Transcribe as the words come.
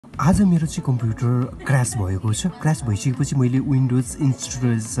आज मेरो चाहिँ कम्प्युटर क्र्यास भएको छ। क्र्यास भइसकेपछि मैले विन्डोज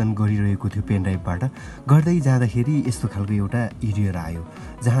इन्स्टलेसन गरिरहेको थियो पेन ड्राइभबाट। गर्दै जाँदाखेरि यस्तो खालको एउटा एरर आयो,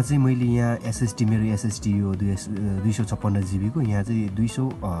 जहाँ चाहिँ मैले यहाँ एसएसडी, मेरो एसएसडी यो 256 जिबीको, यहाँ चाहिँ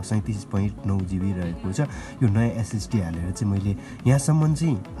 237.9 जिबी रहेको छ। यो नयाँ एसएसडी हालेर चाहिँ मैले यहाँसम्म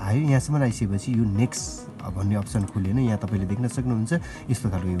चाहिँ आयो। यहाँसम्म आइसकेपछि यो नेक्स्ट भन्ने अप्सन खुलेन। यहाँ तपाईँले देख्न सक्नुहुन्छ यस्तो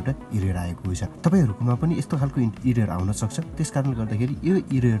खालको एउटा एरर आएको छ। तपाईँहरूकोमा पनि यस्तो खालको एरर आउन सक्छ। त्यसकारणले गर्दाखेरि यो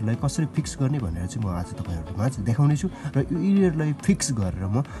एररलाई कसरी फिक्स गर्ने भनेर चाहिँ म आज तपाईँहरूकोमा देखाउने छु र यो एररलाई फिक्स गरेर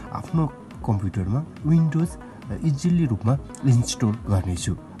म आफ्नो कम्प्युटरमा विन्डोज इजिली रूपमा इन्स्टल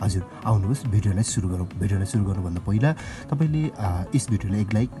गर्नेछु। हजुर, आउनुहोस् भिडियोलाई सुरु गरौँ। भिडियोलाई सुरु गर्नुभन्दा पहिला तपाईँले यस भिडियोलाई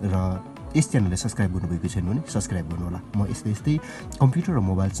एक लाइक र यस च्यानललाई सब्सक्राइब गर्नुभएको छैन भने सब्सक्राइब गर्नुहोला। म यस्तै कम्प्युटर र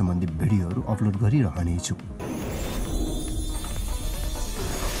मोबाइल सम्बन्धी भिडियोहरू अपलोड गरिरहनेछु।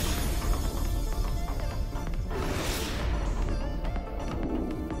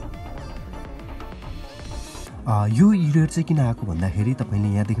 यो एरर चाहिँ किन आएको भन्दाखेरि तपाईँले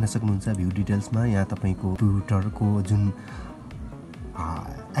यहाँ देख्न सक्नुहुन्छ भ्यू डिटेल्समा, यहाँ तपाईँको कम्प्युटरको जुन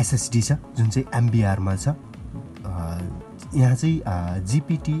एसएसडी छ, जुन चाहिँ एमबीआरमा छ, यहाँ चाहिँ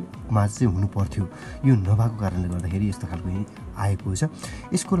जीपीटीमा चाहिँ हुनु पर्थ्यो। यो नभएको कारणले गर्दाखेरि यस्तो खालको आएको छ।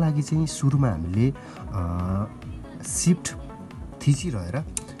 यसको लागि चाहिँ सुरुमा हामीले सिफ्ट थिचिरहेर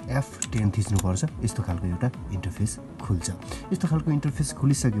F10 थिच्नुपर्छ। यस्तो खालको एउटा इन्टरफेस खुल्छ। यस्तो खालको इन्टरफेस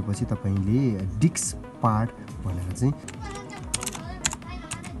खुलिसकेपछि तपाईँले डिस्क पार्ट भनेर चाहिँ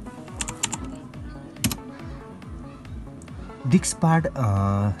डिस्क पार्ट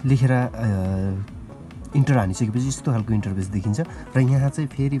लेखेर इन्टर हानिसकेपछि यस्तो खालको इन्टरफेस देखिन्छ। र यहाँ चाहिँ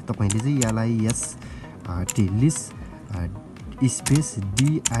फेरि तपाईँले चाहिँ LIST स्पेस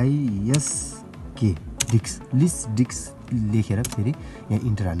DISK डिस्क लेखेर फेरि यहाँ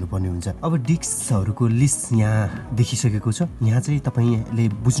इन्टर हाल्नुपर्ने हुन्छ। अब डिस्कहरूको लिस्ट यहाँ देखिसकेको छ। यहाँ चाहिँ तपाईँले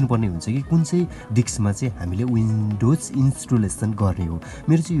बुझ्नुपर्ने हुन्छ कि कुन चाहिँ डिस्कमा चाहिँ हामीले विन्डोज इन्स्टलेसन गर्ने हो।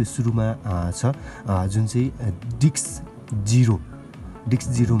 मेरो चाहिँ यो सुरुमा छ जुन चाहिँ डिस्क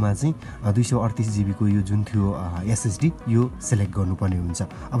जिरोमा चाहिँ 238 जिबीको यो जुन थियो एसएसडी, यो सेलेक्ट गर्नुपर्ने हुन्छ।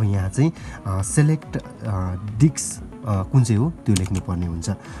 अब यहाँ चाहिँ सेलेक्ट डिस्क कुन चाहिँ हो त्यो लेख्नुपर्ने हुन्छ।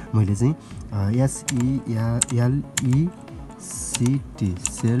 मैले चाहिँ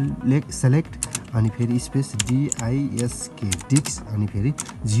SELECT सेलेक्ट अनि फेरि स्पेस DISK डिस्क अनि फेरि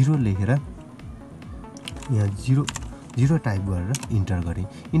 0 लेखेर यहाँ 0 टाइप गरेर इन्टर गरेँ।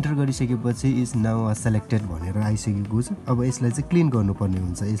 इन्टर गरिसकेपछि इज नाउ सेलेक्टेड भनेर आइसकेको छ। अब यसलाई चाहिँ क्लिन गर्नुपर्ने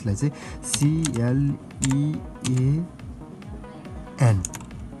हुन्छ। यसलाई चाहिँ CLEAN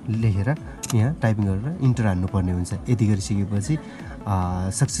लेखेर यहाँ टाइपिङ गरेर इन्टर हान्नुपर्ने हुन्छ। यति गरिसकेपछि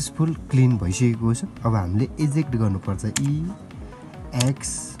सक्सेसफुल क्लिन भइसकेको छ। अब हामीले एजेक्ट गर्नुपर्छ।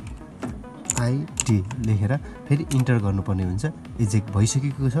 EXIT लेखेर फेरि इन्टर गर्नुपर्ने हुन्छ। एजेक्ट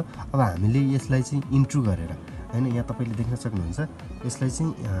भइसकेको छ। अब हामीले यसलाई चाहिँ इन्ट्रु गरेर हैन, यहाँ तपाईँले देख्न सक्नुहुन्छ यसलाई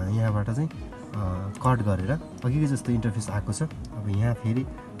चाहिँ यहाँबाट चाहिँ कट गरेर अघिको जस्तो इन्टरफेस आएको छ। अब यहाँ फेरि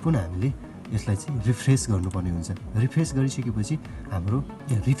पुनः हामीले यसलाई चाहिँ रिफ्रेस गर्नुपर्ने हुन्छ। रिफ्रेस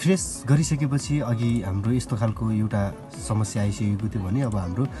गरिसकेपछि अघि हाम्रो यस्तो खालको एउटा समस्या आइसकेको थियो भने अब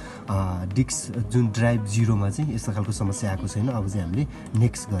हाम्रो डिस्क जुन ड्राइभ 0मा चाहिँ यस्तो खालको समस्या आएको छैन। अब चाहिँ हामीले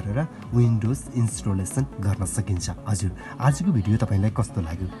नेक्स्ट गरेर विन्डोज इन्स्टलेसन गर्न सकिन्छ। हजुर, आजको भिडियो तपाईँलाई कस्तो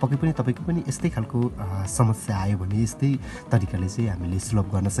लाग्यो? पक्कै पनि तपाईँको पनि यस्तै खालको समस्या आयो भने यस्तै तरिकाले चाहिँ हामीले सल्भ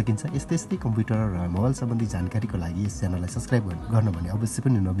गर्न सकिन्छ। यस्तै कम्प्युटर र मोबाइल सम्बन्धी जानकारीको लागि यस च्यानललाई सब्सक्राइब गर्न भने अवश्य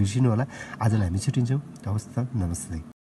पनि नबिर्सिनु होला। आजलाई हामी छुट्टिन्छौँ। हवस् त, नमस्ते।